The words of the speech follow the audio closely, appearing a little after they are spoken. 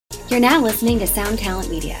You're now listening to Sound Talent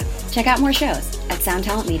Media. Check out more shows at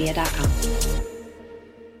soundtalentmedia.com.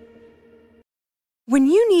 When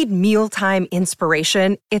you need mealtime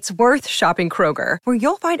inspiration, it's worth shopping Kroger, where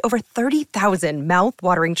you'll find over 30,000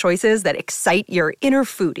 mouth-watering choices that excite your inner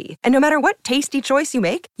foodie. And no matter what tasty choice you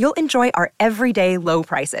make, you'll enjoy our everyday low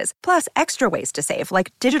prices, plus extra ways to save,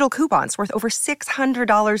 like digital coupons worth over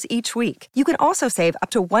 $600 each week. You can also save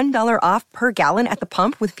up to $1 off per gallon at the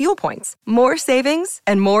pump with fuel points. More savings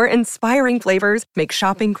and more inspiring flavors make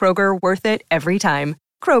shopping Kroger worth it every time.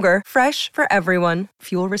 Kroger, fresh for everyone.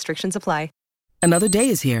 Fuel restrictions apply. Another day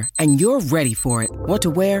is here, and you're ready for it. What to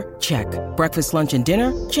wear? Check. Breakfast, lunch, and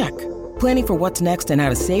dinner? Check. Planning for what's next and how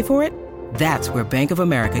to save for it? That's where Bank of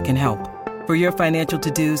America can help. For your financial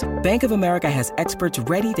to-dos, Bank of America has experts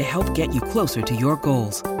ready to help get you closer to your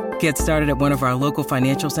goals. Get started at one of our local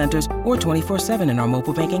financial centers or 24/7 in our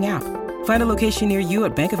mobile banking app. Find a location near you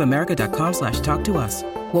at bankofamerica.com/talktous.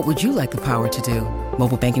 What would you like the power to do?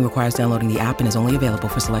 Mobile banking requires downloading the app and is only available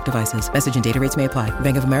for select devices. Message and data rates may apply.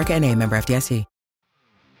 Bank of America N.A., member FDIC.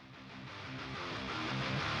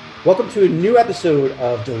 Welcome to a new episode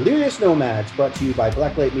of Delirious Nomads, brought to you by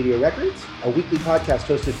Blacklight Media Records, a weekly podcast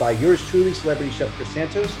hosted by yours truly, celebrity chef Chris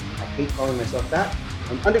Santos. I hate calling myself that.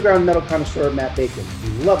 And underground metal connoisseur Matt Bacon,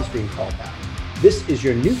 who loves being called that. This is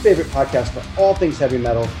your new favorite podcast for all things heavy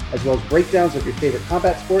metal, as well as breakdowns of your favorite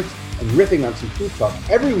combat sports and riffing on some food talk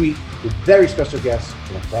every week with very special guests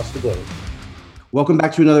from across the globe. Welcome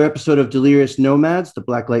back to another episode of Delirious Nomads, the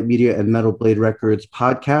Blacklight Media and Metal Blade Records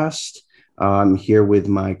podcast. I'm here with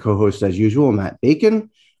my co-host, as usual, Matt Bacon.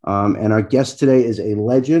 And our guest today is a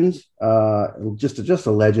legend, just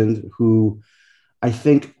a legend who I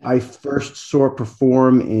think I first saw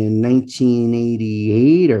perform in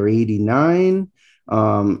 1988 or 89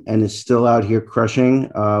 and is still out here crushing.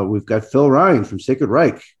 We've got Phil Ryan from Sacred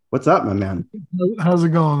Reich. What's up, my man? How's it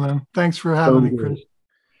going, man? Thanks for having me, Chris.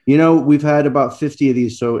 You know, we've had about 50 of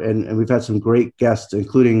these, and we've had some great guests,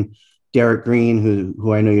 including Derek Green,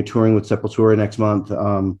 who I know you're touring with Sepultura next month.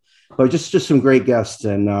 But just some great guests,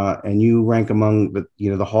 and you rank among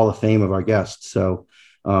the Hall of Fame of our guests. So,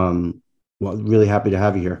 really happy to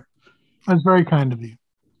have you here. That's very kind of you.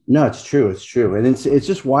 No, it's true. It's true. And it's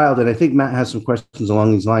just wild. And I think Matt has some questions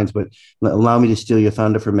along these lines, but allow me to steal your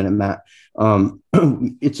thunder for a minute, Matt.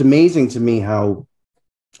 It's amazing to me how,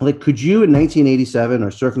 could you in 1987 or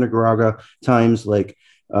Surfing the Garaga times, the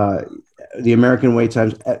American Way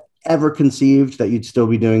times, ever conceived that you'd still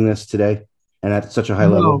be doing this today and at such a high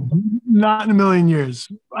level? Not in a million years.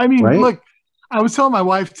 I mean, right? Look, I was telling my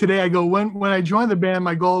wife today, I go, when I joined the band,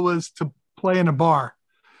 my goal was to play in a bar.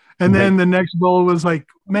 And then the next goal was like,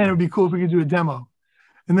 man, it would be cool if we could do a demo.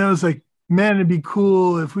 And then it was like, man, it'd be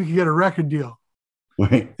cool if we could get a record deal.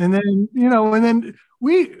 Right. And then,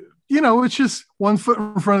 it's just one foot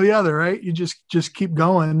in front of the other, right? You just keep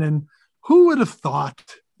going. And who would have thought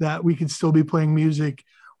that we could still be playing music?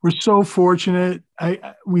 We're so fortunate.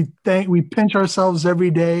 We pinch ourselves every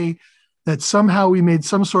day that somehow we made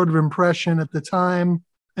some sort of impression at the time,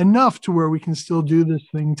 enough to where we can still do this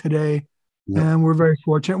thing today. Yeah. And we're very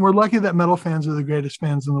fortunate. We're lucky that metal fans are the greatest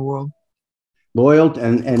fans in the world. Loyal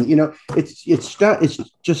and it's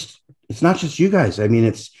not just you guys. I mean,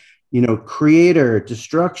 it's Creator,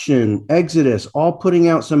 Destruction, Exodus, all putting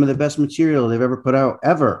out some of the best material they've ever put out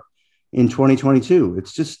ever in 2022.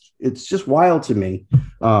 It's just wild to me.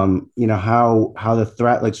 How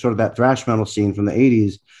the sort of that thrash metal scene from the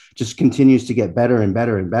 80s just continues to get better and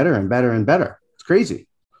better and better and better and better. It's crazy.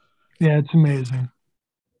 Yeah, it's amazing.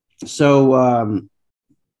 So,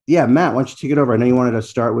 Matt, why don't you take it over? I know you wanted to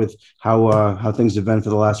start with how things have been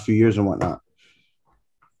for the last few years and whatnot.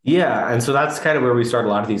 Yeah, and so that's kind of where we start a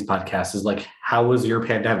lot of these podcasts is like, how was your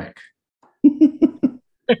pandemic?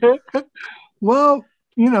 Well,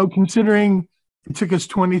 considering it took us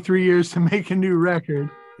 23 years to make a new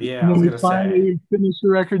record. Yeah, and then we finally finished the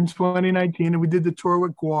record in 2019, and we did the tour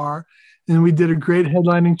with Gwar, and we did a great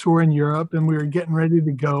headlining tour in Europe, and we were getting ready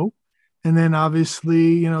to go. And then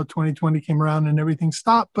obviously, 2020 came around and everything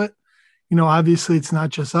stopped. But, obviously it's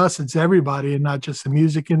not just us, it's everybody, and not just the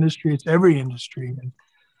music industry, it's every industry. And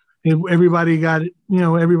everybody got it,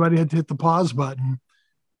 everybody had to hit the pause button.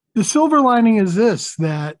 The silver lining is this,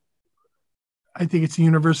 that I think it's the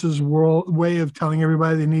universe's way of telling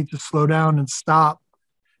everybody they need to slow down and stop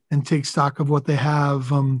and take stock of what they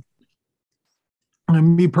have. And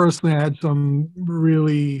me personally, I had some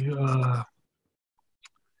really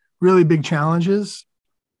big challenges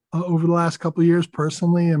over the last couple of years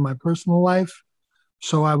personally in my personal life.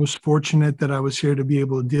 So I was fortunate that I was here to be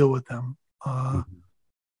able to deal with them.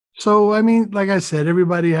 So, I mean, like I said,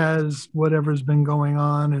 everybody has whatever's been going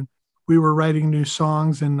on, and we were writing new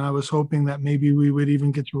songs, and I was hoping that maybe we would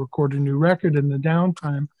even get to record a new record in the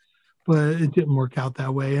downtime, but it didn't work out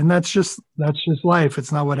that way. And that's just life.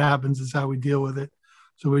 It's not what happens, it's how we deal with it.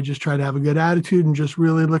 So we just try to have a good attitude and just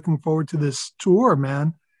really looking forward to this tour,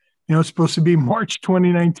 man. It's supposed to be March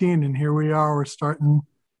 2019, and here we are. We're starting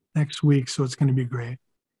next week, so it's going to be great.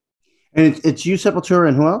 And it's you, Sepultura,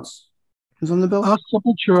 and who else is on the bill?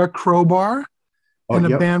 Sepultura, Crowbar, and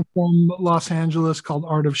a band from Los Angeles called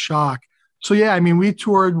Art of Shock. So, yeah, I mean, we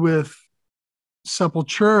toured with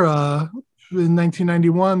Sepultura in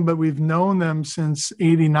 1991, but we've known them since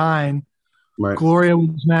 89. Right. Gloria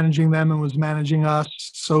was managing them and was managing us.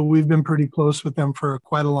 So we've been pretty close with them for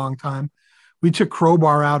quite a long time. We took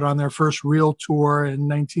Crowbar out on their first real tour in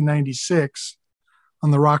 1996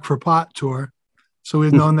 on the Rock for Pot tour. So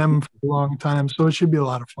we've known them for a long time. So it should be a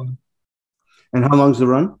lot of fun. And how long's the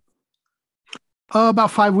run?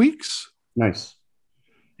 About 5 weeks. Nice.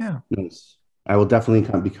 Yeah. Nice. I will definitely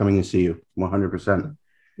be coming to see you 100%.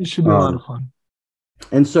 It should be a lot of fun.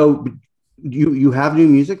 And so you have new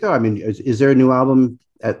music though? I mean, is there a new album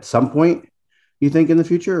at some point you think in the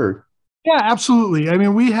future? Or? Yeah, absolutely. I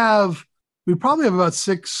mean, we probably have about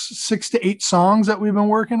six to eight songs that we've been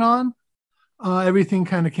working on. Everything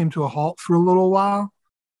kind of came to a halt for a little while,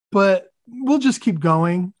 but we'll just keep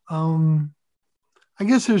going. I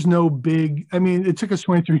guess there's no big, I mean, it took us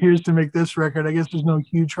 23 years to make this record. I guess there's no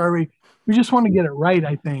huge hurry. We just want to get it right,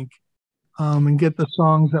 I think, and get the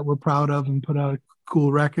songs that we're proud of and put out a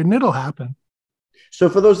cool record, and it'll happen. So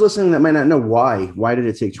for those listening that might not know why did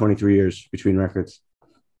it take 23 years between records?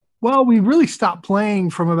 Well, we really stopped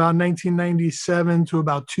playing from about 1997 to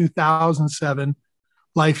about 2007.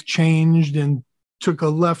 Life changed and took a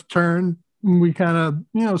left turn. We kind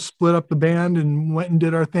of, split up the band and went and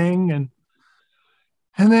did our thing.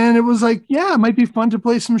 And then it was like, yeah, it might be fun to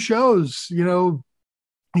play some shows. You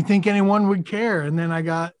think anyone would care? And then I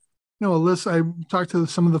got, a list. I talked to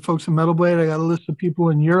some of the folks at Metal Blade. I got a list of people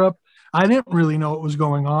in Europe. I didn't really know what was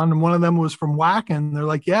going on. And one of them was from Wacken. They're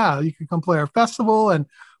like, yeah, you can come play our festival, and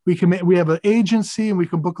we have an agency and we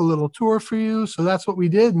can book a little tour for you. So that's what we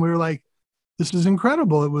did. And we were like, this is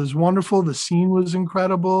incredible. It was wonderful. The scene was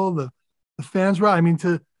incredible. The fans were, I mean,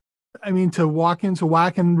 to walk into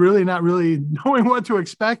Wacken really not really knowing what to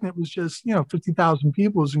expect. And it was just, 50,000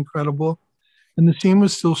 people was incredible. And the scene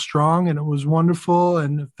was still strong and it was wonderful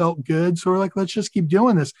and it felt good. So we're like, let's just keep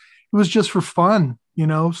doing this. It was just for fun,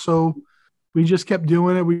 so we just kept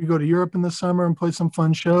doing it. We go to Europe in the summer and play some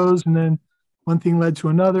fun shows. And then one thing led to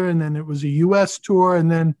another. And then it was a US tour. And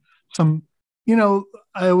then some,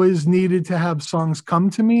 I always needed to have songs come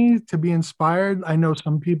to me to be inspired. I know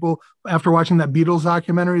some people, after watching that Beatles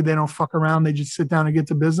documentary, they don't fuck around. They just sit down and get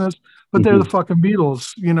to business. But they're the fucking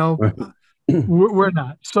Beatles, We're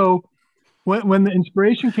not. So when the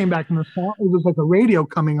inspiration came back in the song, it was like a radio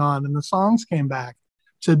coming on and the songs came back.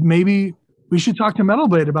 Said, maybe we should talk to Metal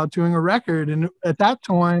Blade about doing a record. And at that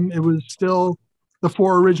time, it was still the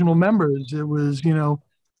four original members. It was,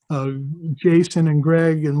 Jason and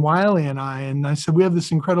Greg and Wiley and I said, we have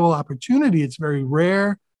this incredible opportunity. It's very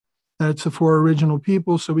rare that it's the four original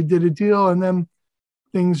people. So we did a deal, and then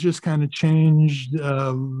things just kind of changed.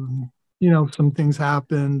 Some things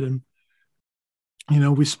happened, and,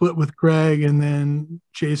 we split with Greg, and then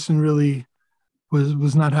Jason really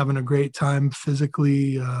was not having a great time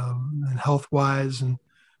physically and health-wise, and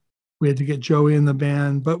we had to get Joey in the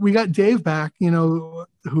band. But we got Dave back,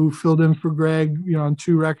 who filled in for Greg, on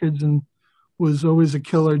 2 records and was always a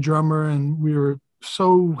killer drummer. And we were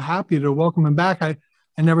so happy to welcome him back. I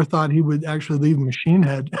never thought he would actually leave Machine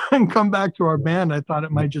Head and come back to our band. I thought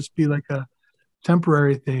it might just be like a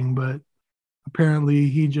temporary thing, but apparently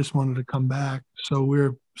he just wanted to come back. So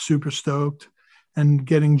we're super stoked. And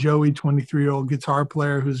getting Joey, 23-year-old guitar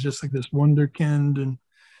player who's just like this wunderkind, and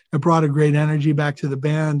it brought a great energy back to the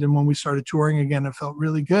band. And when we started touring again, it felt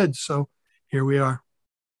really good. So here we are.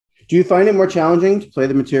 Do you find it more challenging to play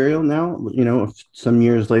the material now, some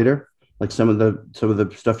years later, like some of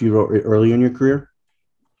the stuff you wrote early in your career?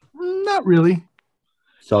 Not really.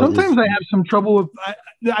 So sometimes I have some trouble with,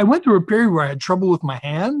 I went through a period where I had trouble with my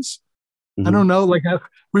hands. Mm-hmm. I don't know,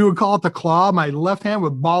 we would call it the claw. My left hand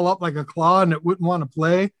would ball up like a claw and it wouldn't want to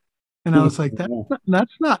play. And I was like,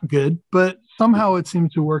 that's not good. But somehow it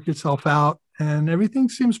seemed to work itself out, and everything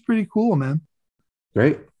seems pretty cool, man.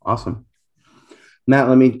 Great. Awesome. Matt,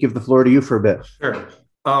 let me give the floor to you for a bit. Sure.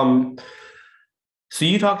 So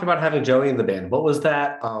you talked about having Joey in the band. What was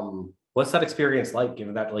that? What's that experience like,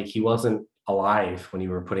 given that he wasn't alive when you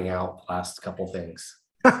were putting out the last couple things?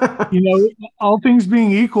 All things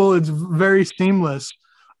being equal, it's very seamless.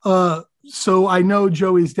 So I know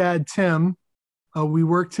Joey's dad, Tim, We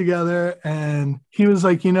worked together, and he was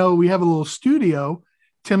like, we have a little studio.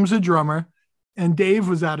 Tim's a drummer, and Dave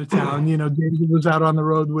was out of town. Dave was out on the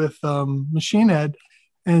road with Machine Head.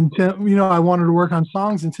 And Tim, I wanted to work on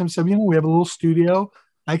songs. And Tim said, we have a little studio.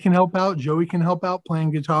 I can help out. Joey can help out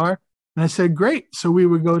playing guitar. And I said, great. So we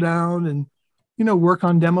would go down and, work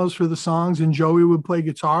on demos for the songs, and Joey would play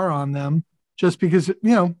guitar on them just because,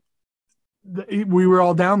 we were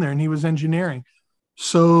all down there and he was engineering.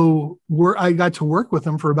 So I got to work with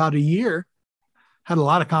him for about a year, had a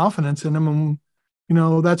lot of confidence in him. And,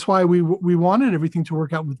 that's why we wanted everything to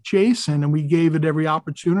work out with Jason, and we gave it every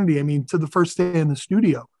opportunity. I mean, to the first day in the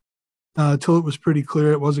studio, till it was pretty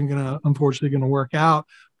clear it wasn't unfortunately going to work out.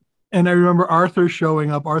 And I remember Arthur showing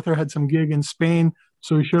up. Arthur had some gig in Spain.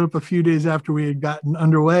 So he showed up a few days after we had gotten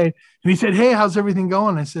underway, and he said, "Hey, how's everything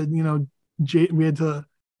going?" I said, we had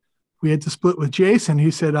to split with Jason. He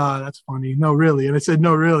said, "That's funny. No, really." And I said,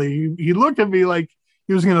 "No, really." He looked at me like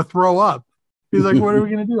he was going to throw up. He's like, "What are we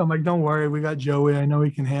going to do?" I'm like, "Don't worry. We got Joey. I know he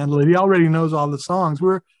can handle it. He already knows all the songs."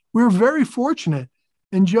 We're very fortunate.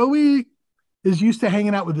 And Joey is used to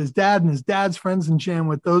hanging out with his dad, and his dad's friends and jam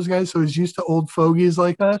with those guys. So he's used to old fogies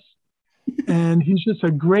like us. And he's just a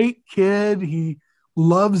great kid. He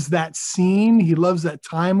loves that scene. He loves that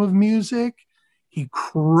time of music. He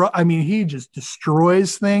just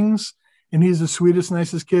destroys things. And he's the sweetest,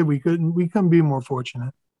 nicest kid. We couldn't be more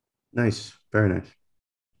fortunate. Nice. Very nice.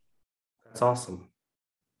 That's awesome.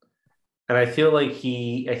 And I feel like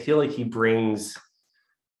he brings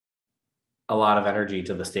a lot of energy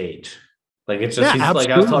to the stage. Like it's just like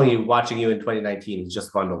I was telling you, watching you in 2019, he's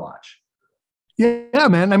just fun to watch. Yeah,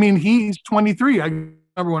 man. I mean, he's 23. I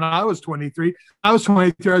remember when I was 23. I was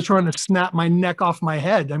 23. I was trying to snap my neck off my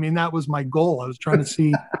head. I mean, that was my goal. I was trying to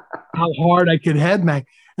see how hard I could headbang.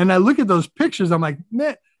 And I look at those pictures. I'm like,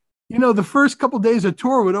 man, the first couple of days of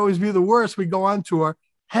tour would always be the worst. We go on tour,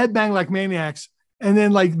 headbang like maniacs. And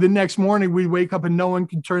then like the next morning we wake up and no one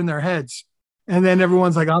can turn their heads. And then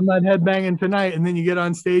everyone's like, I'm not headbanging tonight. And then you get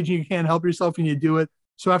on stage and you can't help yourself and you do it.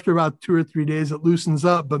 So after about 2 or 3 days, it loosens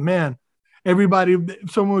up. But man,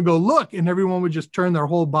 someone would go, look, and everyone would just turn their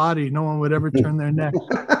whole body. No one would ever turn their neck.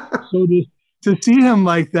 So to see him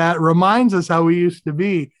like that reminds us how we used to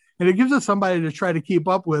be. And it gives us somebody to try to keep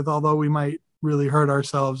up with, although we might really hurt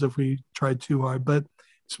ourselves if we tried too hard. But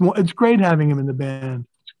it's great having him in the band.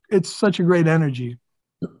 It's such a great energy.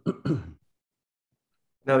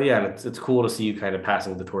 No, yeah, it's cool to see you kind of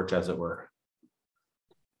passing the torch, as it were.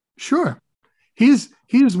 Sure. He's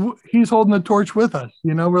holding the torch with us.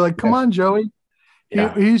 We're like, come on, Joey.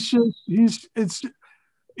 Yeah.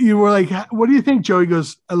 You were like, what do you think? Joey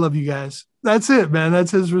goes, I love you guys. That's it, man.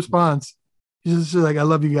 That's his response. He's just like, I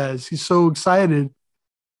love you guys. He's so excited.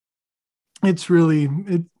 It's really,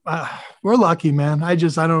 we're lucky, man.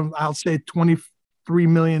 I'll say 23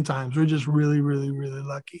 million times. We're just really, really, really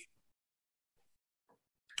lucky.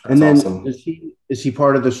 That's awesome. Is he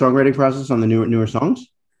part of the songwriting process on the newer songs?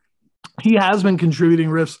 He has been contributing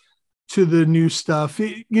riffs to the new stuff.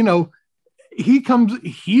 He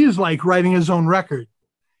is like writing his own record.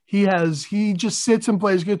 He just sits and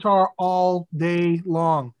plays guitar all day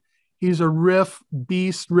long. He's a riff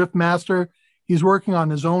master. He's working on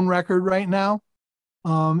his own record right now.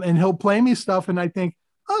 And he'll play me stuff. And I think,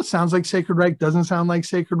 it sounds like Sacred Reich, doesn't sound like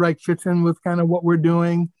Sacred Reich, fits in with kind of what we're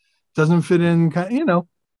doing, doesn't fit in,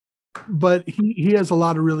 but he has a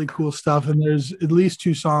lot of really cool stuff. And there's at least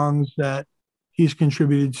 2 songs that he's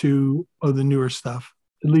contributed to of the newer stuff,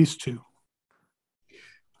 at least 2.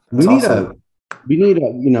 We need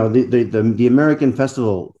the American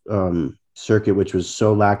festival circuit, which was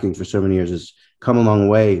so lacking for so many years, has come a long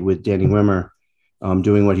way with Danny Wimmer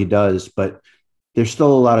doing what he does, but there's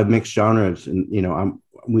still a lot of mixed genres. And,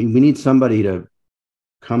 we need somebody to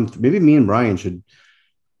come. Maybe me and Brian should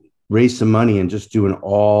raise some money and just do an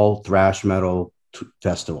all thrash metal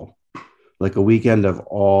festival, like a weekend of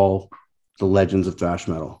all the legends of thrash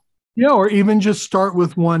metal. Or even just start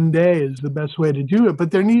with one day is the best way to do it.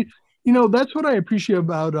 But that's what I appreciate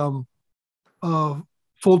about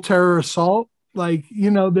Full Terror Assault. Like,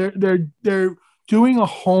 they're doing a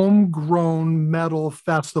homegrown metal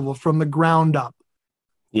festival from the ground up.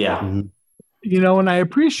 Yeah. Mm-hmm. And I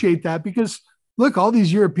appreciate that because look, all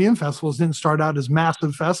these European festivals didn't start out as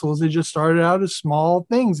massive festivals. They just started out as small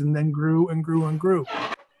things and then grew and grew and grew.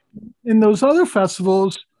 And those other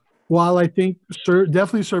festivals, while I think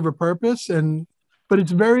definitely serve a purpose, but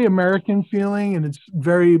it's very American feeling and it's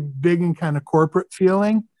very big and kind of corporate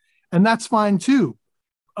feeling. And that's fine too.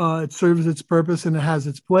 It serves its purpose and it has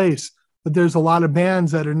its place. But there's a lot of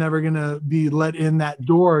bands that are never going to be let in that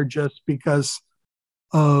door just because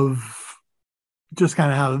of just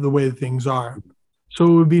kind of how the way things are. So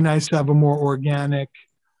it would be nice to have a more organic,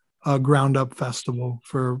 ground up festival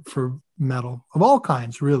for metal of all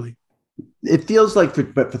kinds, really. It feels like,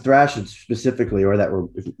 but for thrash specifically,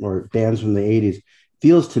 or bands from the '80s,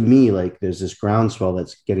 feels to me like there's this groundswell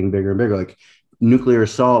that's getting bigger and bigger. Like Nuclear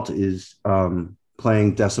Assault is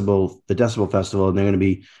playing the Decibel Festival, and they're going to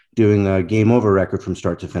be doing a Game Over record from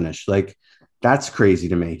start to finish. Like that's crazy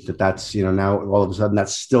to me. That's now all of a sudden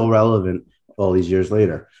that's still relevant all these years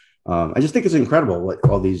later. I just think it's incredible what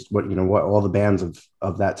all the bands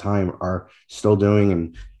of that time are still doing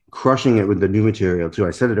and crushing it with the new material too.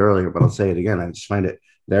 I said it earlier, but I'll say it again. I just find it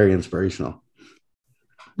very inspirational.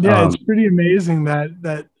 Yeah, it's pretty amazing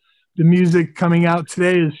that the music coming out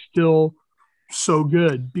today is still so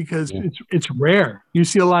good because it's rare. You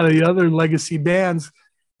see a lot of the other legacy bands,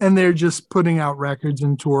 and they're just putting out records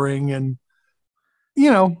and touring, and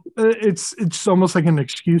it's almost like an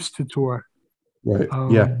excuse to tour. Right.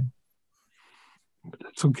 But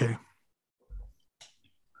that's okay.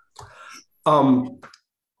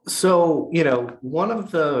 So, one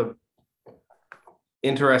of the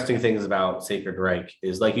interesting things about Sacred Reich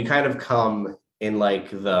is like you kind of come in like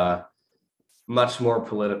the much more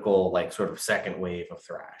political, like sort of second wave of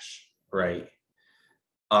thrash, right?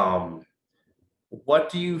 What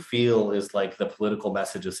do you feel is like the political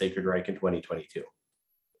message of Sacred Reich in 2022?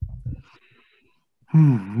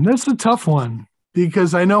 That's a tough one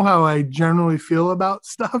because I know how I generally feel about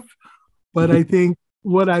stuff, but I think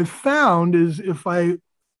what I've found is if I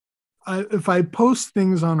post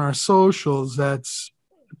things on our socials that's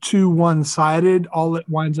too one-sided, all it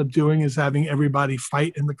winds up doing is having everybody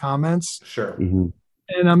fight in the comments. Sure. Mm-hmm.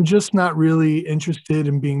 And I'm just not really interested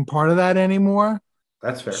in being part of that anymore.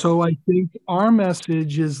 That's fair. So I think our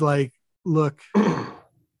message is like, look, you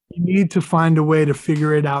need to find a way to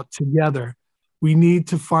figure it out together. We need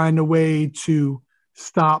to find a way to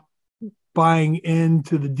stop buying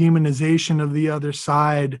into the demonization of the other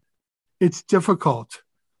side. It's difficult,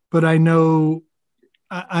 but I know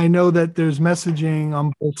that there's messaging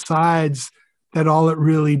on both sides that all it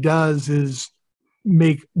really does is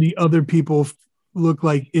make the other people look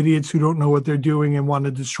like idiots who don't know what they're doing and want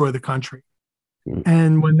to destroy the country. Mm.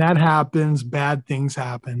 And when that happens, bad things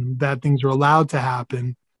happen. Bad things are allowed to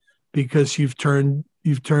happen because you've turned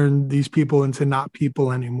these people into not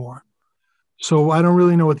people anymore. So I don't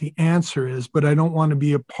really know what the answer is, but I don't want to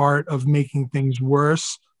be a part of making things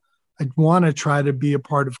worse. I want to try to be a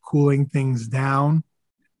part of cooling things down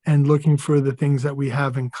and looking for the things that we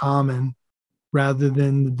have in common rather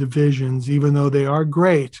than the divisions, even though they are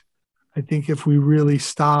great. I think if we really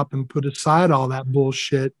stop and put aside all that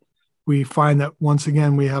bullshit, we find that once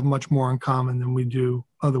again, we have much more in common than we do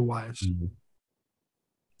otherwise. Mm-hmm.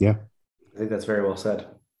 Yeah. I think that's very well said.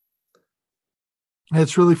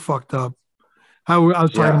 It's really fucked up. I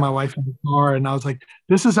was talking to my wife in the car and I was like,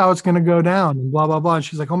 this is how it's going to go down and blah, blah, blah. And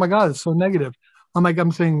she's like, oh my God, it's so negative.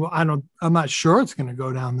 I'm saying, well, I'm not sure it's going to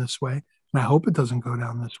go down this way. And I hope it doesn't go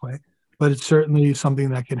down this way, but it's certainly something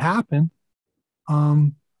that could happen.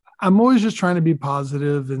 I'm always just trying to be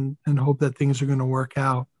positive and hope that things are going to work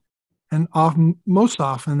out. And most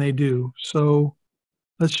often they do. So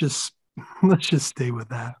let's just stay with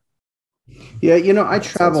that. Yeah. I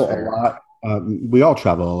travel a lot. We all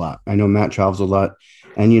travel a lot. I know Matt travels a lot.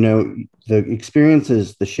 And,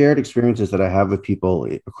 the shared experiences that I have with people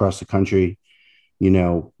across the country,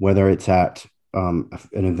 whether it's at an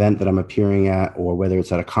event that I'm appearing at, or whether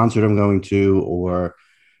it's at a concert I'm going to, or,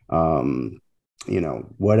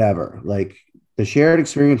 whatever, like the shared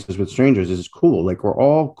experiences with strangers is cool. Like we're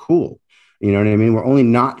all cool. You know what I mean? We're only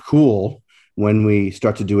not cool when we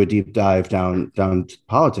start to do a deep dive down to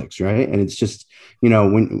politics. Right. And it's just,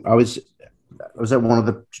 when I was at one of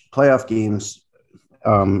the playoff games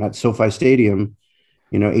at SoFi Stadium,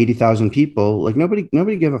 80,000 people, like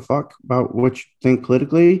nobody gave a fuck about what you think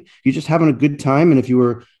politically. You're just having a good time. And if you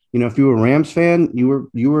were a Rams fan, you're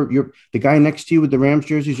the guy next to you with the Rams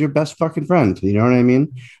jersey is your best fucking friend. You know what I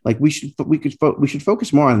mean? Like we should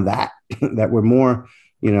focus more on that, that we're more,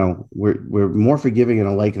 we're more forgiving and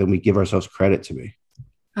alike than we give ourselves credit to be.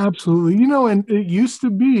 Absolutely. And it used to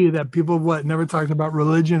be that people never talked about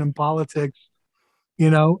religion and politics,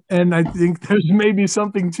 and I think there's maybe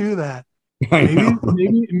something to that.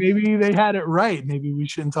 Maybe they had it right. Maybe we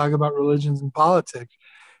shouldn't talk about religions and politics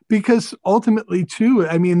because ultimately too,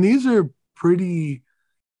 I mean, these are pretty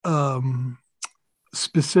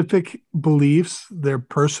specific beliefs. They're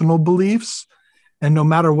personal beliefs. And no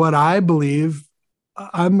matter what I believe,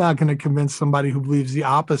 I'm not going to convince somebody who believes the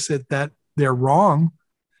opposite that they're wrong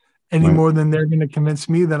any more than they're going to convince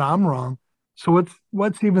me that I'm wrong. So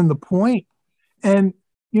what's even the point? And,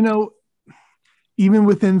 even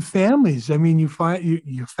within families. I mean, you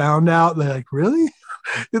found out that, like, really,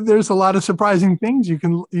 there's a lot of surprising things you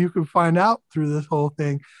can find out through this whole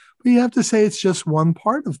thing. But you have to say it's just one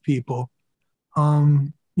part of people.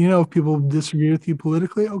 If people disagree with you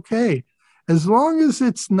politically, okay, as long as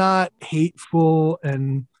it's not hateful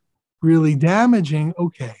and really damaging,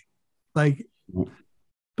 okay. Like,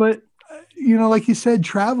 but like you said,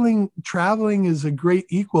 traveling is a great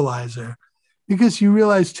equalizer, because you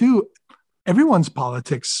realize too, everyone's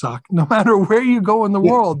politics suck. No matter where you go in the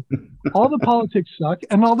world, all the politics suck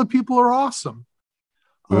and all the people are awesome.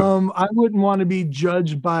 I wouldn't want to be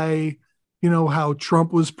judged by, how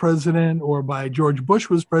Trump was president or by George Bush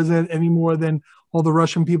was president any more than all the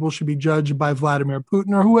Russian people should be judged by Vladimir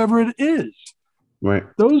Putin or whoever it is. Right.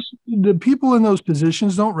 The people in those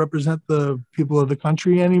positions don't represent the people of the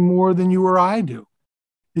country any more than you or I do.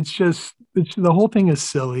 It's the whole thing is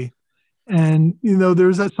silly. And,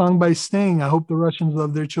 there's that song by Sting, I hope the Russians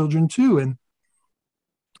love their children too. And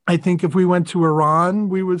I think if we went to Iran,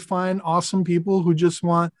 we would find awesome people who just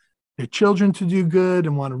want their children to do good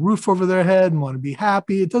and want a roof over their head and want to be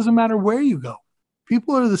happy. It doesn't matter where you go.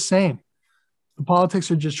 People are the same. The politics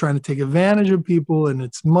are just trying to take advantage of people, and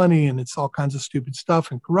it's money and it's all kinds of stupid stuff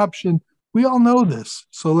and corruption. We all know this.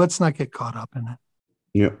 So let's not get caught up in it.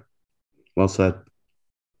 Yeah. Well said.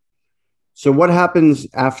 So what happens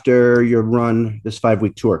after your run, this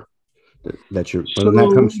 5-week tour when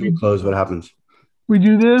that comes to a close, what happens? We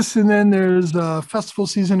do this, and then there's a festival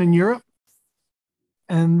season in Europe.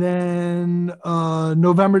 And then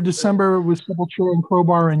November, December with Sepultura and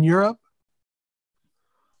Crowbar in Europe.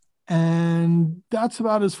 And that's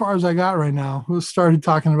about as far as I got right now. We started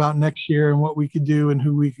talking about next year and what we could do and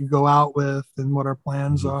who we could go out with and what our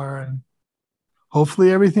plans are. And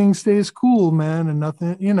hopefully everything stays cool, man, and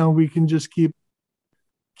nothing, we can just keep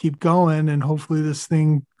going, and hopefully this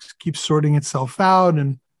thing keeps sorting itself out,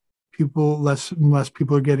 and less and less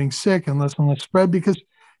people are getting sick and less spread, because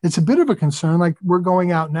it's a bit of a concern. Like, we're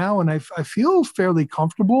going out now and I feel fairly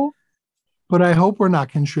comfortable, but I hope we're not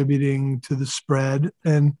contributing to the spread.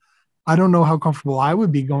 And I don't know how comfortable I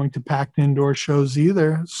would be going to packed indoor shows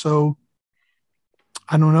either. So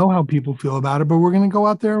I don't know how people feel about it, but we're going to go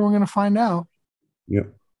out there and we're going to find out. Yeah.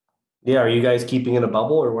 Yeah. Are you guys keeping in a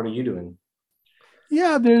bubble, or what are you doing?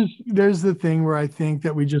 Yeah, there's the thing where I think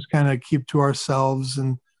that we just kind of keep to ourselves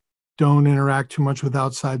and don't interact too much with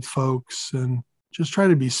outside folks, and just try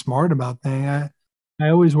to be smart about things. I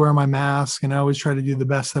always wear my mask, and I always try to do the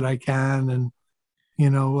best that I can. And,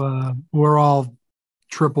 we're all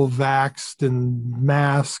triple vaxxed and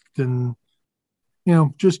masked, and,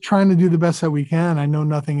 just trying to do the best that we can. I know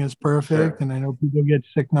nothing is perfect, and I know people get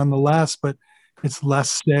sick nonetheless, but it's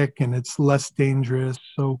less sick and it's less dangerous.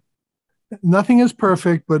 So nothing is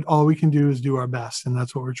perfect, but all we can do is do our best. And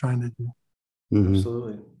that's what we're trying to do. Mm-hmm.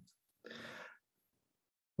 Absolutely.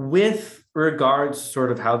 With regards to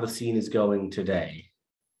sort of how the scene is going today,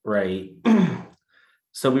 right?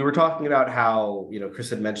 So we were talking about how, Chris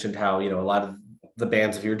had mentioned how, a lot of the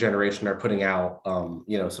bands of your generation are putting out,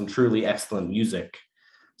 some truly excellent music,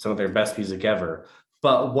 some of their best music ever.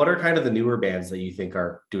 But what are kind of the newer bands that you think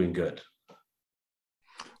are doing good?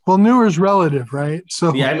 Well, newer is relative, right?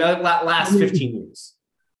 So yeah, I mean, last 15 years.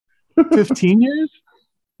 15 years?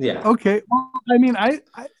 Yeah. Okay. Well, I mean, I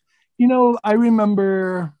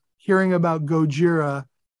remember hearing about Gojira.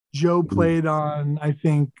 Joe played on, I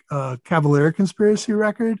think, Cavalier Conspiracy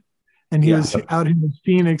record, and he was out here in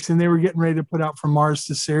Phoenix, and they were getting ready to put out From Mars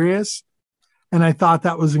to Sirius. And I thought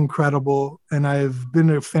that was incredible. And I've been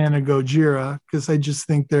a fan of Gojira because I just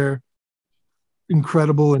think they're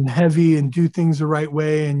incredible and heavy and do things the right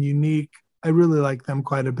way and unique. I really like them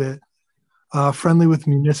quite a bit. Friendly with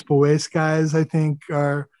Municipal Waste guys, I think,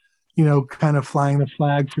 are, kind of flying the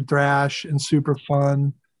flag for thrash and super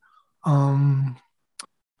fun.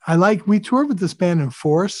 We toured with this band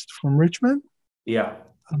Enforced from Richmond. Yeah.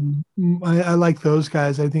 I like those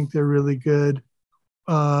guys. I think they're really good.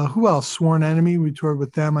 Who else? Sworn Enemy. We toured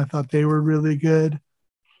with them. I thought they were really good.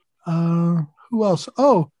 Who else?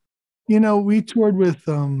 Oh, we toured with,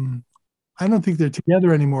 I don't think they're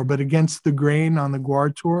together anymore, but Against the Grain on the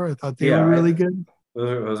Guar tour. I thought they were really good.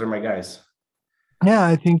 Those are my guys. Yeah,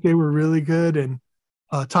 I think they were really good. And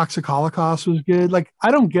Toxic Holocaust was good. Like,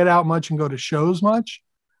 I don't get out much and go to shows much.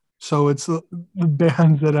 So it's the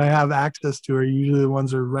bands that I have access to are usually the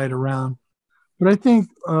ones that are right around. But I think,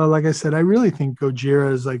 like I said, I really think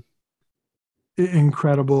Gojira is like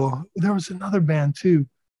incredible. There was another band too.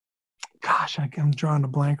 Gosh, I'm drawing a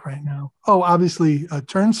blank right now. Oh, obviously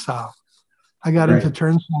Turnstile. I got into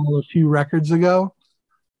Turnstile a few records ago.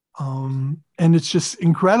 And it's just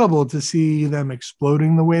incredible to see them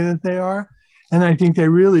exploding the way that they are. And I think they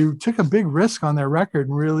really took a big risk on their record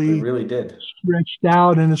and really did stretched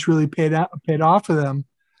out, and it's really paid off for them,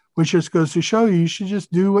 which just goes to show you should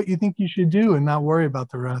just do what you think you should do and not worry about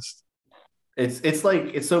the rest. It's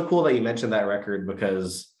so cool that you mentioned that record,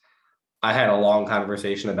 because I had a long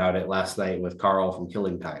conversation about it last night with Carl from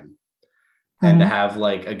Killing Time. And to have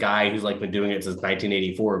like a guy who's like been doing it since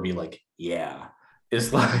 1984 be like, yeah,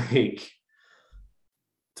 it's like, it's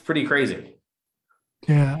pretty crazy.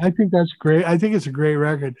 Yeah, I think that's great. I think it's a great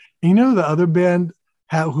record. And the other band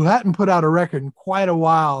who hadn't put out a record in quite a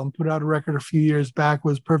while and put out a record a few years back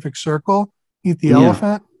was Perfect Circle, Eat the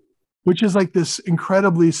Elephant, which is like this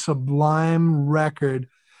incredibly sublime record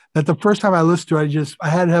that the first time I listened to it, I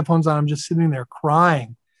had headphones on. I'm just sitting there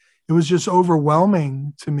crying. It was just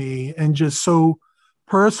overwhelming to me and just so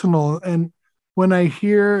personal. And when I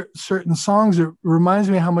hear certain songs, it reminds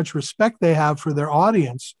me how much respect they have for their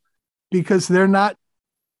audience, because they're not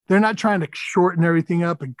trying to shorten everything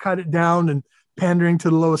up and cut it down and pandering to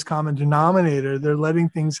the lowest common denominator. They're letting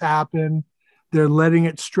things happen. They're letting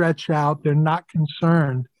it stretch out. They're not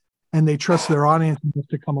concerned, and they trust their audience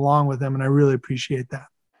to come along with them. And I really appreciate that.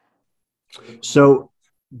 So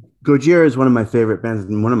Gojira is one of my favorite bands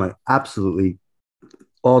and one of my absolutely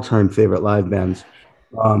all-time favorite live bands.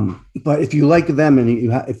 But if you like them, and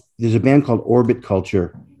if there's a band called Orbit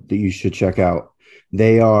Culture that you should check out.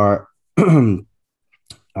 They are, I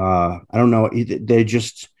don't know,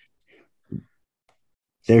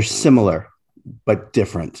 they're similar but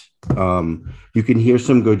different. You can hear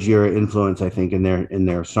some Gojira influence, I think, in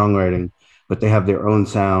their songwriting, but they have their own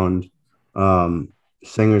sound.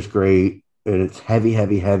 Singer's great, and it's heavy. I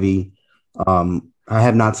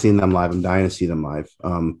have not seen them live. I'm dying to see them live.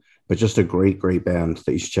 But just a great band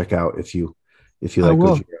that you should check out if you like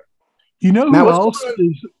Gojira. You know who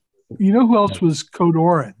else was Code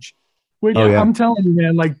Orange? Which I'm telling you,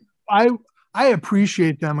 man, like I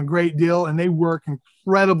appreciate them a great deal, and they work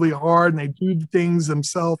incredibly hard, and they do things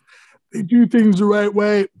themselves. They do things the right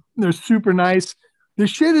way. They're super nice. This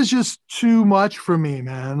shit is just too much for me,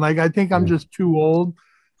 man. Like, I think I'm just too old.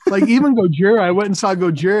 Like, even Gojira, I went and saw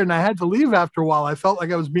Gojira, and I had to leave after a while. I felt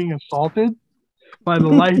like I was being assaulted by the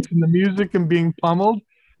lights and the music and being pummeled.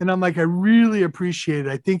 And I'm like, I really appreciate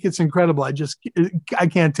it. I think it's incredible. I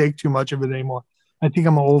can't take too much of it anymore. I think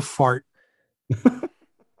I'm an old fart.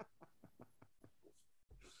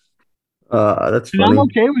 That's funny. And I'm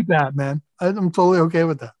okay with that, man. I'm totally okay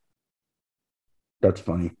with that. That's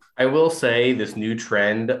funny. I will say this new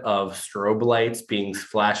trend of strobe lights being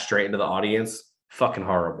flashed straight into the audience, fucking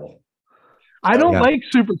horrible. I don't like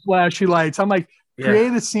super flashy lights. I'm like,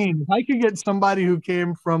 create a scene. If I could get somebody who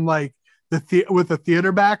came from like with a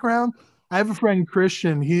theater background. I have a friend,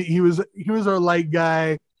 Christian. He was our light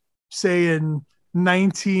guy, say in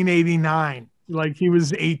 1989. Like, he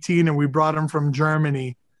was 18 and we brought him from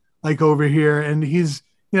Germany, like, over here. And he's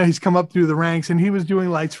come up through the ranks, and he was doing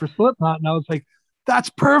lights for Slipknot. And I was like,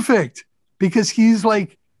 that's perfect, because he's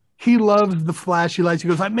like, he loves the flashy lights. He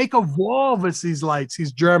goes, I make a wall with these lights.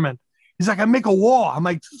 He's German. He's like, I make a wall. I'm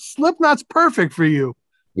like, Slipknot's perfect for you.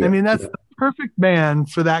 Yeah, I mean, that's the perfect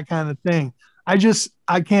band for that kind of thing. I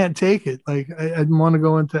can't take it. Like, I'm going to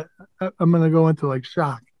go into like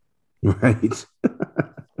shock. Right.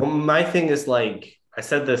 Well, my thing is, like, I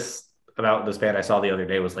said this about this band I saw the other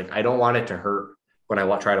day, was like, I don't want it to hurt when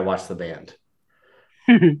I try to watch the band.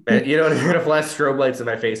 And, if you're going to flash strobe lights in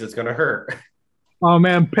my face, it's going to hurt. Oh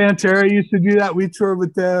man, Pantera used to do that. We toured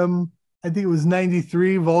with them. I think it was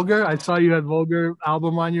 93, Vulgar. I saw you had Vulgar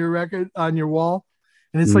album on your record, on your wall.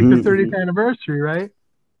 And it's like the 30th anniversary, right?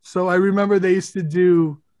 So I remember they used to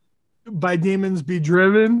do By Demons Be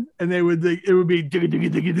Driven, and it would be diggy diggy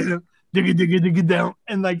diggy down, diggy diggy diggy down,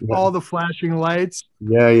 and like all the flashing lights.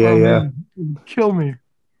 Yeah. Man, kill me.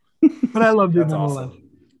 But I loved it nonetheless. Awesome.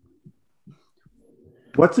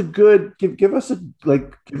 What's a good give us a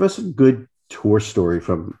good tour story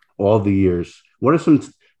from all the years? What are some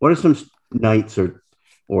nights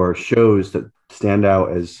or shows that stand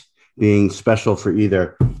out as being special for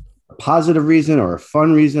either a positive reason or a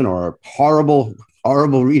fun reason or a horrible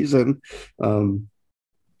reason? You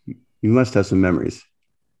must have some memories.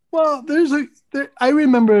 Well, I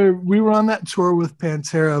remember we were on that tour with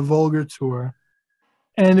Pantera, Vulgar tour,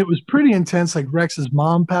 and it was pretty intense. Like, Rex's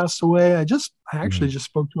mom passed away. I actually just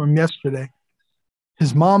spoke to him yesterday.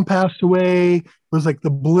 His mom passed away. It was like the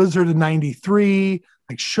blizzard of 93.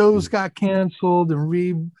 Like, shows got canceled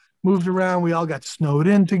and moved around. We all got snowed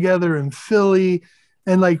in together in Philly.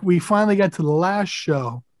 And like, we finally got to the last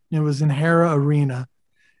show. It was in Hara Arena.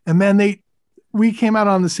 And man, we came out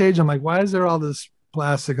on the stage. I'm like, why is there all this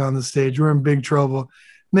plastic on the stage? We're in big trouble.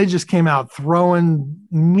 And they just came out throwing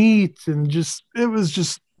meat and it was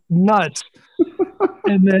just nuts.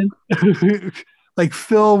 And then like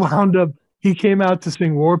Phil wound up, he came out to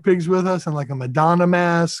sing War Pigs with us in like a Madonna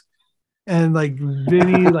mask. And like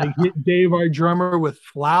Vinny like hit Dave, our drummer, with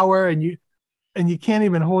flour, and you can't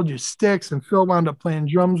even hold your sticks. And Phil wound up playing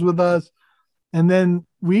drums with us. And then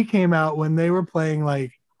we came out when they were playing,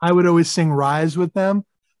 like I would always sing Rise with them.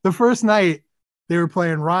 The first night they were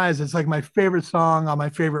playing Rise. It's like my favorite song on my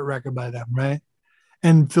favorite record by them, right?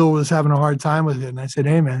 And Phil was having a hard time with it. And I said,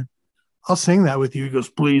 hey man, I'll sing that with you. He goes,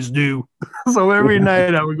 please do. So every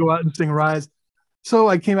night I would go out and sing Rise. So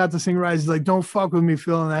I came out to sing Rise. He's like, don't fuck with me,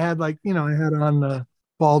 Phil. And I had like, I had on the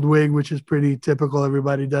bald wig, which is pretty typical.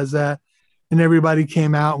 Everybody does that. And everybody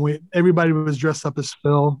came out and everybody was dressed up as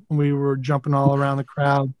Phil, and we were jumping all around the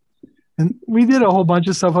crowd. And we did a whole bunch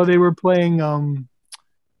of stuff. How they were playing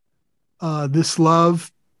This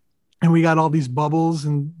Love, and we got all these bubbles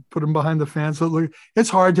and put them behind the fan. So it's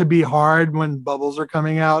hard to be hard when bubbles are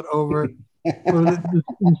coming out over.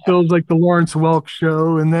 It feels like the Lawrence Welk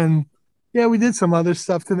show. And then, yeah, we did some other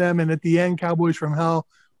stuff to them. And at the end, Cowboys from Hell,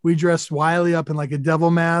 we dressed Wiley up in like a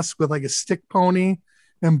devil mask with like a stick pony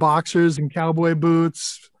and boxers and cowboy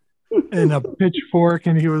boots and a pitchfork.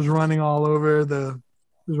 And he was running all over the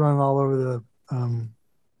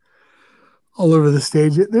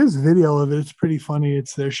stage. There's video of it. It's pretty funny.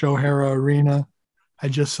 It's their Shohara Arena. I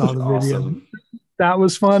just saw the video. Awesome. That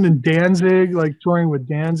was fun. And Danzig, like touring with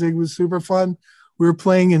Danzig was super fun. We were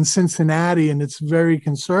playing in Cincinnati, and it's very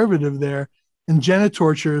conservative there. And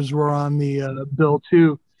Genitorturers were on the bill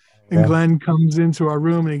too. And Glenn comes into our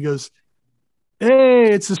room and he goes,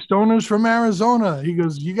 hey, it's the Stoners from Arizona. He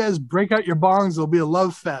goes, you guys break out your bongs. There'll be a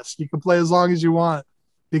love fest. You can play as long as you want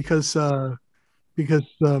because they're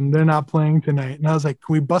not playing tonight. And I was like,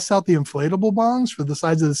 can we bust out the inflatable bongs for the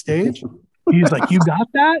sides of the stage? He's like, you got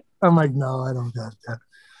that? I'm like, no, I don't got that.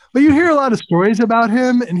 But you hear a lot of stories about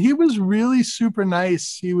him, and he was really super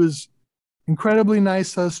nice. He was incredibly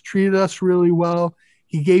nice to us, treated us really well.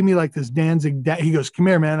 He gave me like this Danzig, he goes, come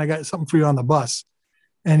here, man, I got something for you on the bus.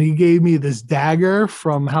 And he gave me this dagger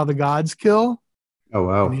from How the Gods Kill. Oh,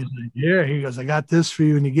 wow. And he's like, yeah, he goes, I got this for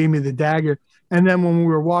you. And he gave me the dagger. And then when we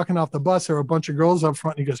were walking off the bus, there were a bunch of girls up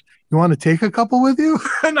front. And he goes, you want to take a couple with you?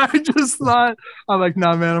 And I just thought, I'm like,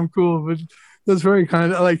 nah, man, I'm cool. But that's very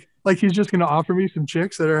kind of like he's just going to offer me some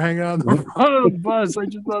chicks that are hanging out in the front of the bus. I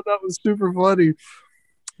just thought that was super funny.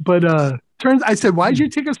 But I said, why'd you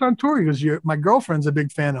take us on tour? He goes, my girlfriend's a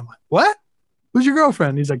big fan. I'm like, what? Who's your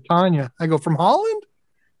girlfriend? He's like, Tanya. I go, from Holland?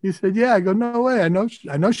 He said, yeah. I go, no way. I know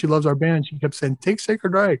she loves our band. She kept saying, take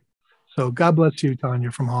Sacred Reich. So God bless you,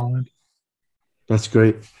 Tanya from Holland. That's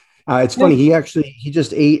great. It's funny. He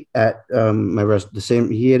just ate at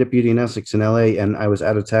he ate at Beauty and Essex in LA, and I was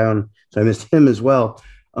out of town, so I missed him as well.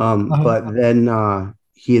 But then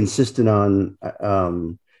he insisted on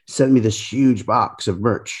sent me this huge box of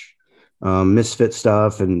merch, Misfit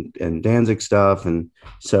stuff and Danzig stuff, and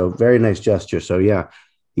so very nice gesture. So yeah,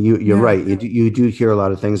 you're right. You do hear a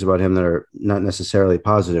lot of things about him that are not necessarily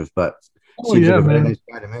positive, but seems like a very nice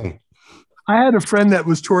guy to me. I had a friend that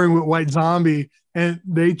was touring with White Zombie, and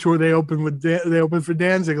they opened for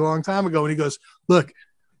Danzig a long time ago, and he goes, look,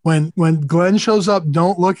 when Glenn shows up,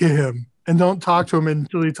 don't look at him and don't talk to him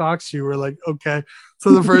until he talks to you. We're like, okay.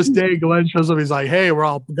 So the first day Glenn shows up, he's like, hey, we're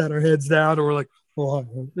all got our heads down, and we're like, well,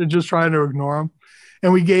 they're just trying to ignore him.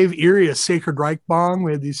 And we gave Erie a Sacred Reich bong.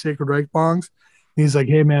 We had these Sacred Reich bongs. And he's like,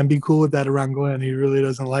 hey man, be cool with that around Glenn. He really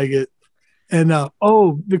doesn't like it. And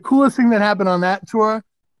the coolest thing that happened on that tour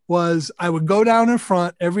was I would go down in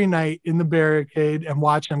front every night in the barricade and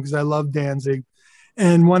watch him because I love Danzig.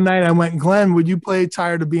 And one night I went, Glenn, would you play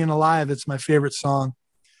Tired of Being Alive? It's my favorite song.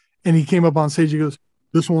 And he came up on stage. He goes,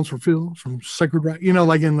 this one's for Phil from Sacred Reich.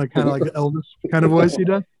 Like in the kind of like the Elvis kind of voice he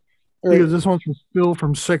does. He goes, this one's for Phil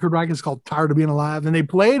from Sacred Reich. It's called Tired of Being Alive. And they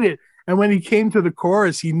played it. And when he came to the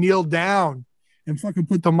chorus, he kneeled down and fucking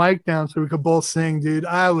put the mic down so we could both sing, dude.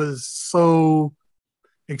 I was so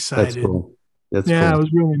excited. That's cool. That's cool. It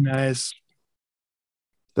was really nice.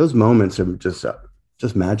 Those moments are just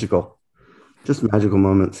magical. Just magical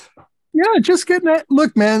moments. Yeah, just getting that.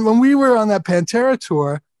 Look, man, when we were on that Pantera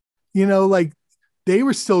tour, like they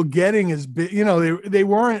were still getting as big, they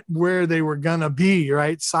weren't where they were gonna be,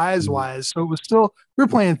 right? Size-wise. So it was still, we were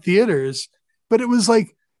playing theaters, but it was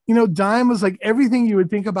like, Dime was like everything you would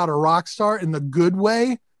think about a rock star in the good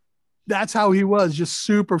way. That's how he was, just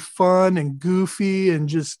super fun and goofy and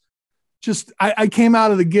just I came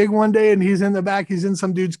out of the gig one day and he's in the back. He's in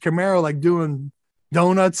some dude's Camaro, like doing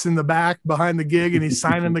donuts in the back behind the gig, and he's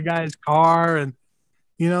signing the guy's car. And,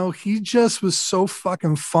 he just was so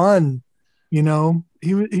fucking fun. You know,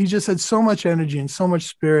 he just had so much energy and so much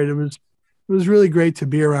spirit. It was really great to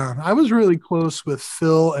be around. I was really close with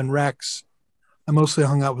Phil and Rex. I mostly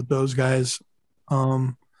hung out with those guys.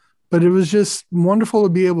 But it was just wonderful to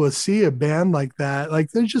be able to see a band like that.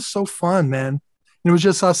 Like, they're just so fun, man. And it was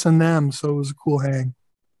just us and them, so it was a cool hang.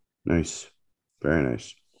 Nice. Very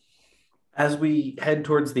nice. As we head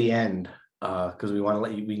towards the end, because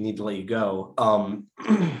we need to let you go.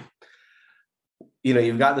 You know,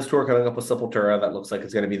 you've got this tour coming up with Sepultura that looks like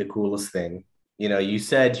it's going to be the coolest thing. You know, you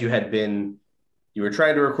said you were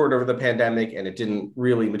trying to record over the pandemic and it didn't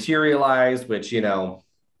really materialize, which, you know,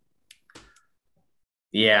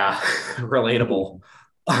 yeah, relatable.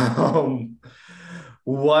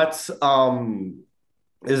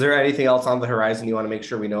 Is there anything else on the horizon you want to make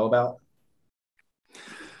sure we know about?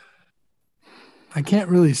 I can't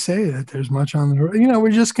really say that there's much on the horizon. You know,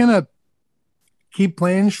 we're just going to keep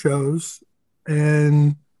playing shows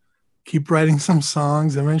and keep writing some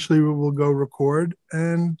songs. Eventually we'll go record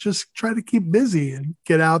and just try to keep busy and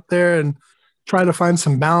get out there and try to find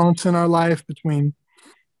some balance in our life between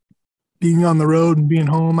being on the road and being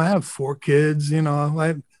home. I have 4 kids, you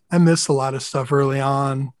know, I missed a lot of stuff early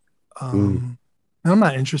on. And I'm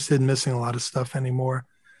not interested in missing a lot of stuff anymore.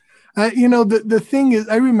 You know, the thing is,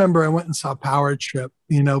 I remember I went and saw Power Trip,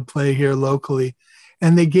 you know, play here locally.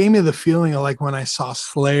 And they gave me the feeling of like when I saw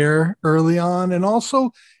Slayer early on, and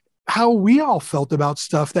also how we all felt about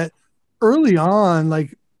stuff that early on,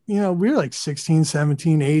 like, you know, we were like 16,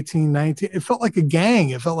 17, 18, 19. It felt like a gang.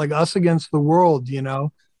 It felt like us against the world, you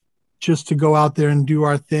know, just to go out there and do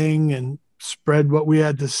our thing and spread what we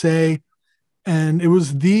had to say. And it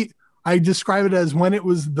was I describe it as when it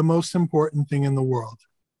was the most important thing in the world.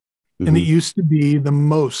 Mm-hmm. And it used to be the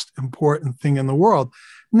most important thing in the world.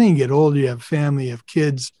 And then you get older, you have family, you have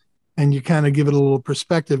kids, and you kind of give it a little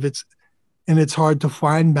perspective. It's hard to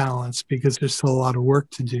find balance because there's still a lot of work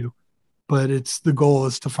to do. But the goal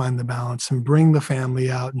is to find the balance and bring the family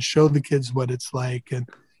out and show the kids what it's like and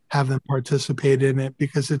have them participate in it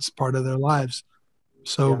because it's part of their lives.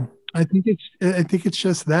 So yeah. I think it's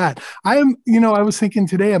just that. I was thinking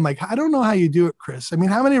today, I'm like, I don't know how you do it, Chris. I mean,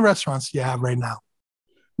 how many restaurants do you have right now?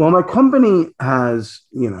 Well, my company has,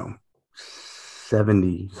 you know,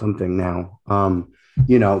 70 something now,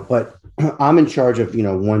 you know, but I'm in charge of, you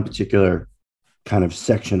know, one particular kind of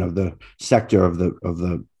section of the sector of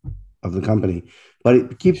the company, but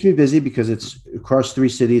it keeps me busy because it's across 3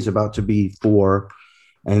 cities, about to be 4,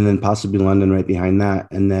 and then possibly London right behind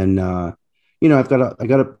that. And then, you know, I've got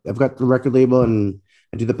the record label and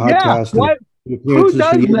I do the podcast. Yeah, what? Who does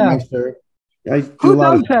that? Who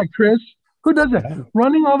does that, Chris? Who does that? Yeah.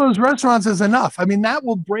 Running all those restaurants is enough. I mean, that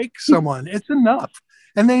will break someone. It's enough.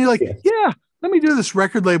 And then you're like, yeah, let me do this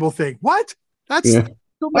record label thing. What? That's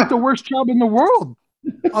still like the worst job in the world,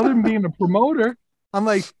 other than being a promoter. I'm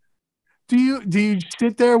like, do you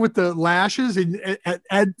sit there with the lashes and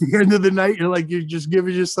at the end of the night, you're like, you're just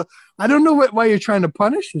giving yourself, I don't know why you're trying to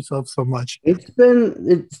punish yourself so much. It's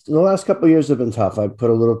the last couple of years have been tough. I put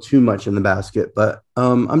a little too much in the basket, but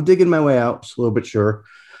I'm digging my way out slow but sure.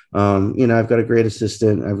 You know, I've got a great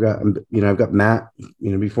assistant. I've got Matt,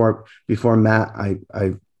 you know, before Matt,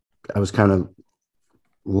 I was kind of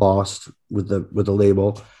lost with the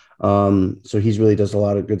label. So he's really does a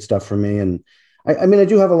lot of good stuff for me. And I mean, I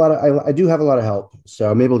do have a lot of help, so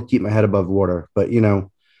I'm able to keep my head above water, but you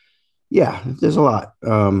know, yeah, there's a lot.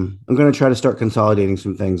 I'm going to try to start consolidating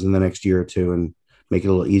some things in the next year or two and make it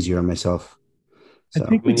a little easier on myself. So, I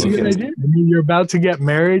think it's a good idea. I mean, you're about to get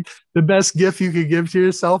married. The best gift you could give to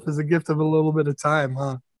yourself is a gift of a little bit of time,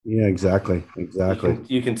 huh? Yeah, exactly.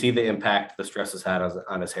 You can see the impact the stress has had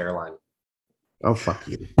on his hairline. Oh, fuck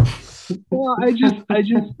you. Well, I just,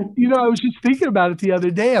 you know, I was just thinking about it the other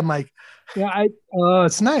day. I'm like, yeah,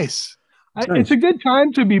 it's nice. It's a good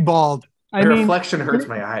time to be bald. The reflection hurts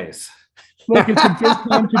my eyes. Look, it's a good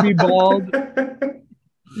time to be bald.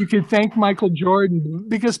 You could thank Michael Jordan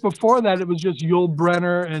because before that it was just Yul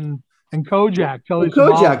Brynner and Kojak.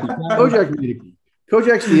 Kojak's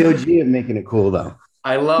the OG of making it cool, though.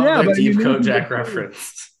 I love the deep Kojak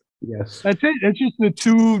reference. Yes, that's it. It's just the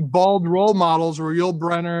 2 bald role models were Yul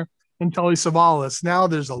Brynner and Telly Savalas. Now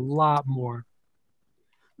there's a lot more.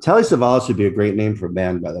 Telly Savalas would be a great name for a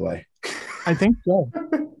band, by the way. I think so.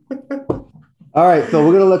 All right, Phil,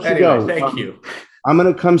 we're gonna let you go. Thank you. I'm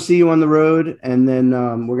going to come see you on the road, and then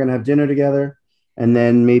we're going to have dinner together. And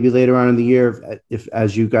then maybe later on in the year, if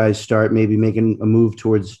as you guys start maybe making a move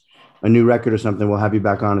towards a new record or something, we'll have you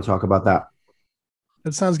back on to talk about that.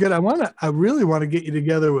 That sounds good. I really want to get you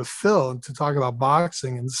together with Phil to talk about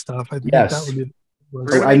boxing and stuff. I think that would be.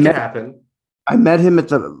 It happen.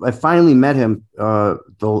 I finally met him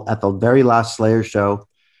at the very last Slayer show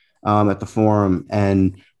at the Forum,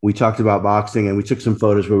 and we talked about boxing, and we took some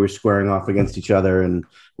photos where we were squaring off against each other, and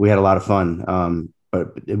we had a lot of fun.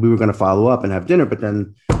 But we were going to follow up and have dinner, but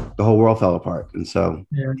then the whole world fell apart. And so,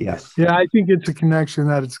 yes. Yeah, I think it's a connection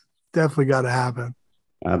that it's definitely got to happen.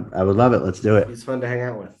 I would love it. Let's do it. He's fun to hang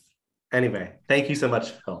out with. Anyway, thank you so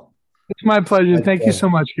much, Phil. It's my pleasure. Thank you so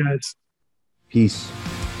much, guys. Peace.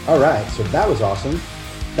 All right, so that was awesome.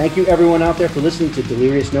 Thank you, everyone out there, for listening to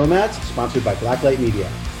Delirious Nomads, sponsored by Blacklight Media.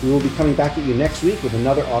 We will be coming back at you next week with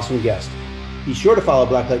another awesome guest. Be sure to follow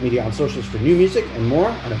Blacklight Media on socials for new music and more,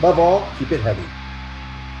 and above all, keep it heavy.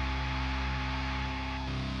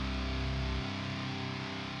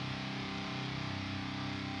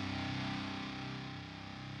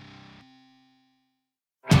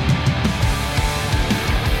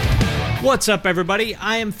 What's up, everybody?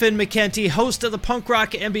 I am Finn McKenty, host of the Punk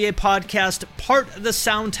Rock MBA podcast, part of the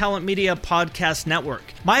Sound Talent Media podcast network.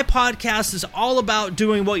 My podcast is all about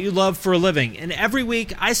doing what you love for a living, and every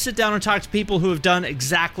week I sit down and talk to people who have done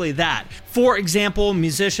exactly that. For example,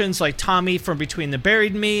 musicians like Tommy from Between the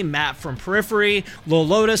Buried and Me, Matt from Periphery, Lil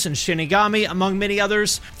Lotus and Shinigami, among many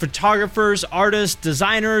others, photographers, artists,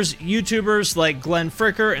 designers, YouTubers like Glenn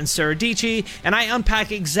Fricker and Sarah Dici, and I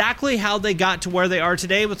unpack exactly how they got to where they are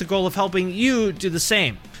today with the goal of helping you do the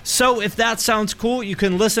same. So if that sounds cool, you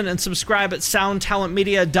can listen and subscribe at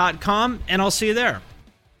soundtalentmedia.com, and I'll see you there.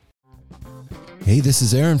 Hey, this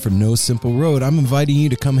is Aaron from No Simple Road. I'm inviting you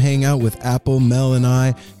to come hang out with Apple, Mel, and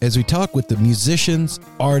I as we talk with the musicians,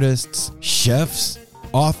 artists, chefs,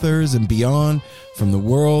 authors, and beyond from the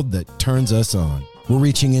world that turns us on. We're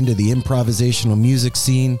reaching into the improvisational music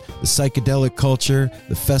scene, the psychedelic culture,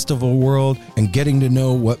 the festival world, and getting to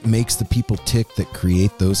know what makes the people tick that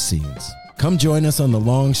create those scenes. Come join us on the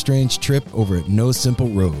long, strange trip over at No Simple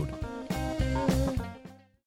Road.